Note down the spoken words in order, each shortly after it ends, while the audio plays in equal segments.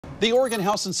The Oregon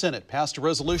House and Senate passed a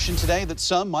resolution today that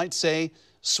some might say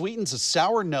sweetens a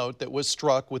sour note that was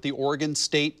struck with the Oregon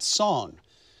State song.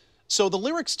 So the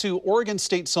lyrics to Oregon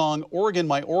State song, Oregon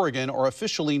My Oregon, are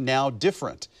officially now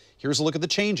different. Here's a look at the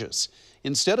changes.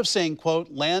 Instead of saying,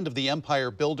 quote, land of the empire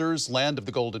builders, land of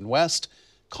the golden west,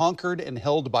 conquered and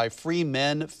held by free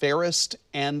men, fairest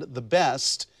and the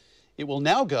best, it will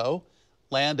now go,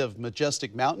 land of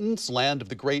majestic mountains, land of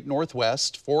the great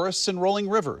northwest, forests and rolling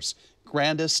rivers,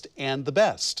 grandest and the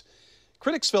best.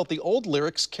 Critics felt the old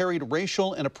lyrics carried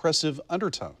racial and oppressive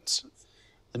undertones.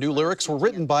 The new lyrics were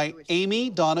written by Amy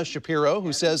Donna Shapiro,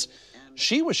 who says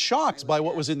she was shocked by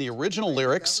what was in the original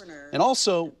lyrics and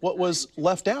also what was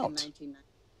left out.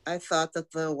 I thought that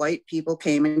the white people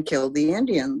came and killed the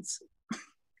Indians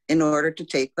in order to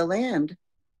take the land,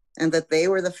 and that they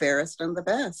were the fairest and the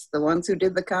best, the ones who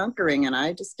did the conquering, and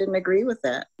I just didn't agree with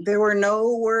that. There were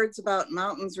no words about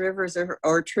mountains, rivers,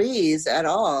 or trees at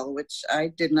all, which I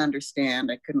didn't understand.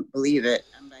 I couldn't believe it.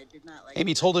 And I did not like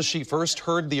Amy told us she first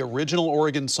heard the original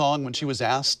Oregon song when she was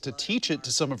asked to teach it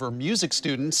to some of her music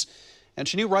students, and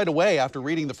she knew right away after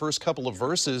reading the first couple of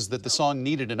verses that the song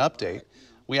needed an update.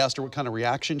 We asked her what kind of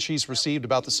reaction she's received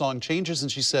about the song changes,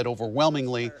 and she said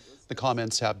overwhelmingly the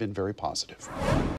comments have been very positive.